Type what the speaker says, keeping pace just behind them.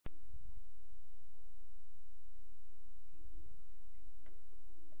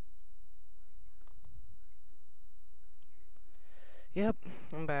Yep,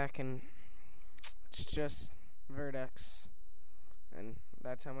 I'm back, and it's just Verdex, and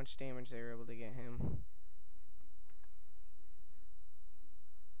that's how much damage they were able to get him.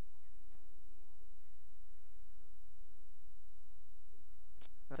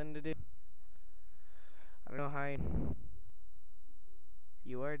 Nothing to do. I don't know how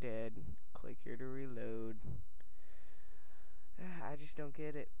you are dead. Click here to reload. I just don't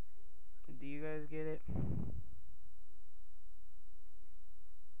get it. Do you guys get it?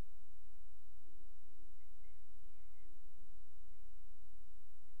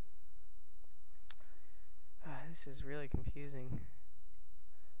 This is really confusing.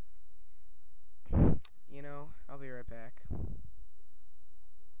 You know, I'll be right back.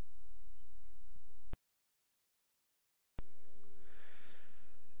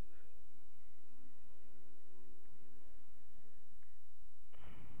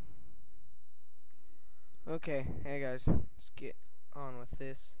 Okay, hey guys, let's get on with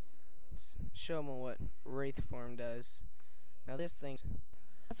this. Let's show them what Wraith form does. Now this thing,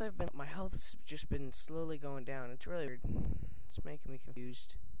 as my health has just been slowly going down. It's really weird. It's making me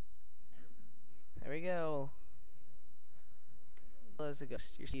confused. There we go. As a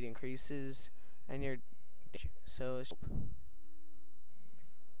ghost, your speed increases, and your so that's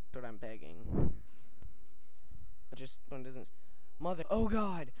what I'm begging. Just one doesn't. Mother. Oh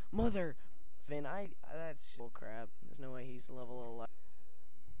God, mother. Man, that's bull crap. There's no way he's level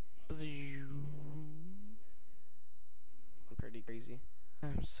 11. I'm pretty crazy.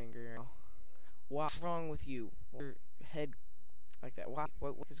 I'm singer. What's wrong with you? Your head like that? What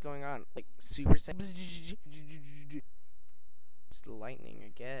is going on? Like super just lightning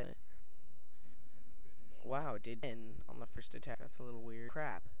again. Wow, it did end on the first attack. That's a little weird.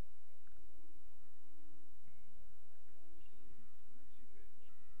 Crap.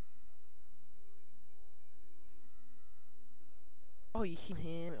 Oh, you hit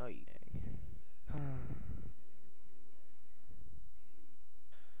him. Oh, you dang.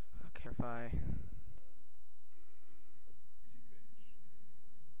 Okay, fine.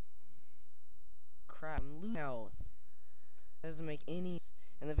 Crap, I'm losing health. That doesn't make any sense.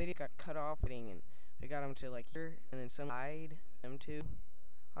 And the video got cut off, and we got him to like here, and then some died. Them two.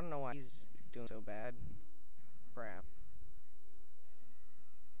 I don't know why he's doing so bad. Crap.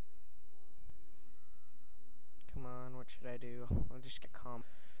 Come on, what should I do? I'll just get calm.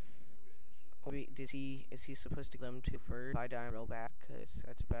 Wait, is he supposed to kill them two first? If I die real bad, cause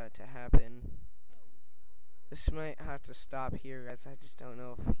that's about to happen. This might have to stop here, guys. I just don't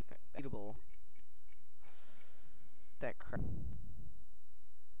know if he's beatable. That crap.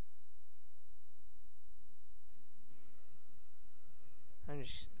 I'm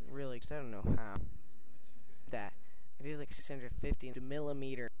just really, cause I don't know how. That I did like 650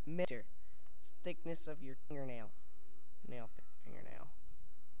 millimeter. It's thickness of your fingernail. Fingernail.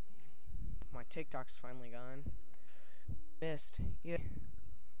 My TikTok's finally gone. Missed. Yeah.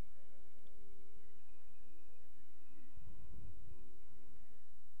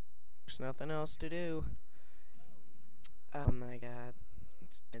 There's nothing else to do. Oh my god.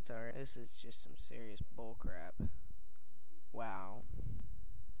 It's alright. This is just some serious bullcrap. Wow.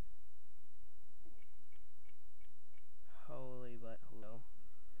 Holy but hello.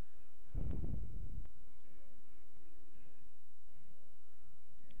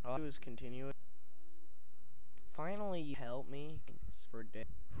 All I do is continue it. Finally, you help me for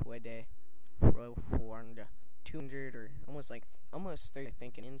 200 or almost 30. I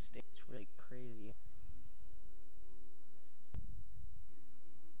think an instant. It's really crazy.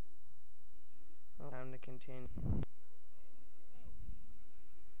 Well, time to continue. There's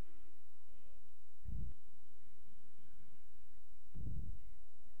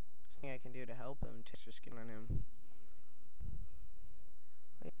nothing I can do to help him. Just get on him.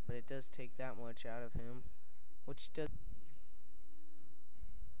 But it does take that much out of him, which does.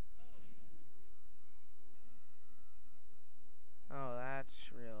 Oh,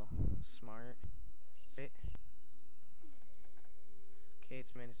 that's real smart. Okay,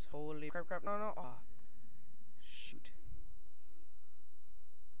 it's minutes. Holy crap! No! Oh, shoot.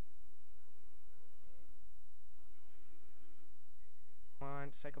 Come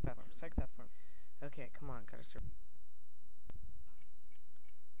on, psychopath form. Okay, come on, gotta serve.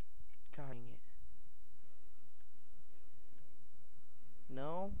 God dang it.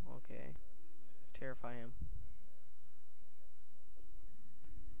 No? Okay. Terrify him.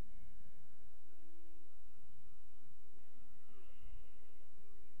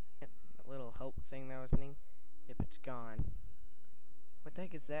 That little help thing that was happening. Yep, it's gone. What the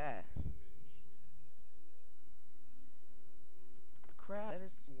heck is that? Crap, that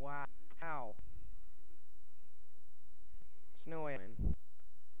is. Wow. There's no way.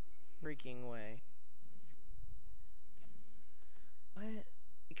 Freaking way. What?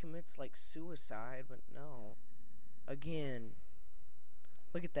 He commits like suicide, but no. Again.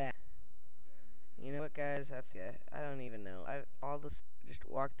 Look at that. You know what, guys? I don't even know. All the just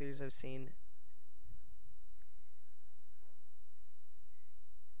walkthroughs I've seen.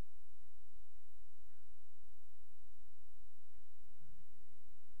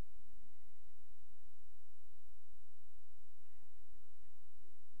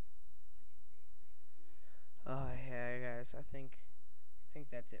 Oh yeah, guys. I think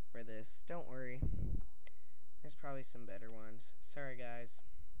that's it for this. Don't worry. There's probably some better ones. Sorry, guys.